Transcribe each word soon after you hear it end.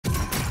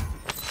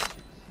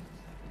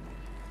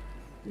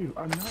Dude,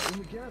 I'm not in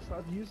the gas.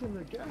 Stop using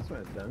the gas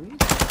vent, dummies.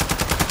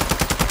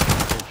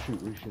 Oh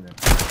shoot, we're shooting.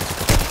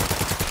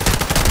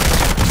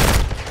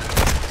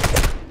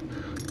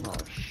 Oh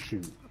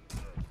shoot.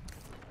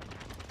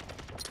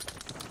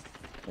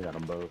 I got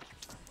them both.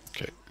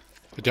 Okay.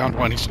 The downed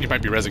one, he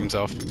might be rezzing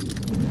himself.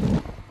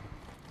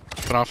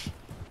 Put off.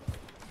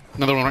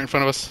 Another one right in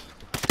front of us.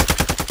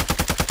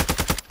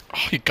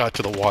 Oh, he got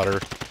to the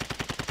water.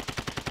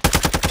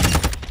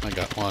 I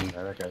got one.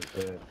 Yeah, that guy's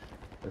dead.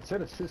 It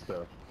said assist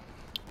though.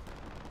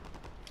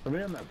 Are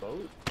they on that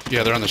boat?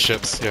 Yeah, they're on the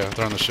ships. Yeah,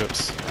 they're on the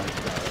ships. He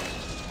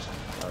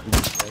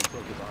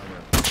broke his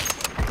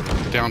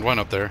armor. Downed one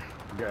up there.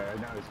 Yeah,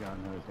 now he's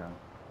gone. Now he's gone.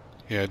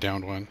 Yeah,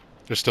 downed one.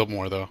 There's still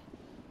more though.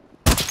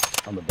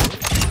 On the boat.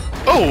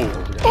 Oh!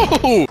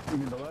 Oh! You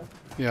mean the left?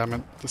 Yeah, I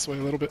meant this way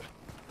a little bit.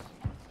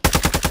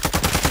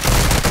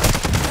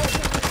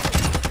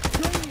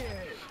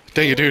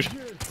 Dang it, dude.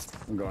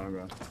 I'm going, I'm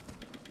going.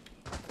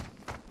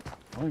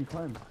 I didn't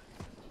climb.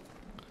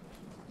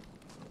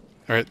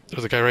 Alright,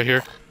 there's a guy right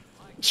here.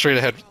 Straight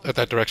ahead at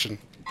that direction.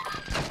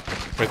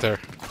 Right there.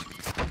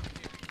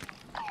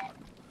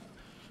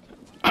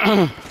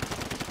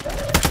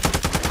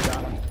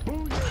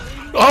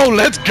 Oh,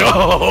 let's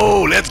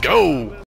go! Let's go!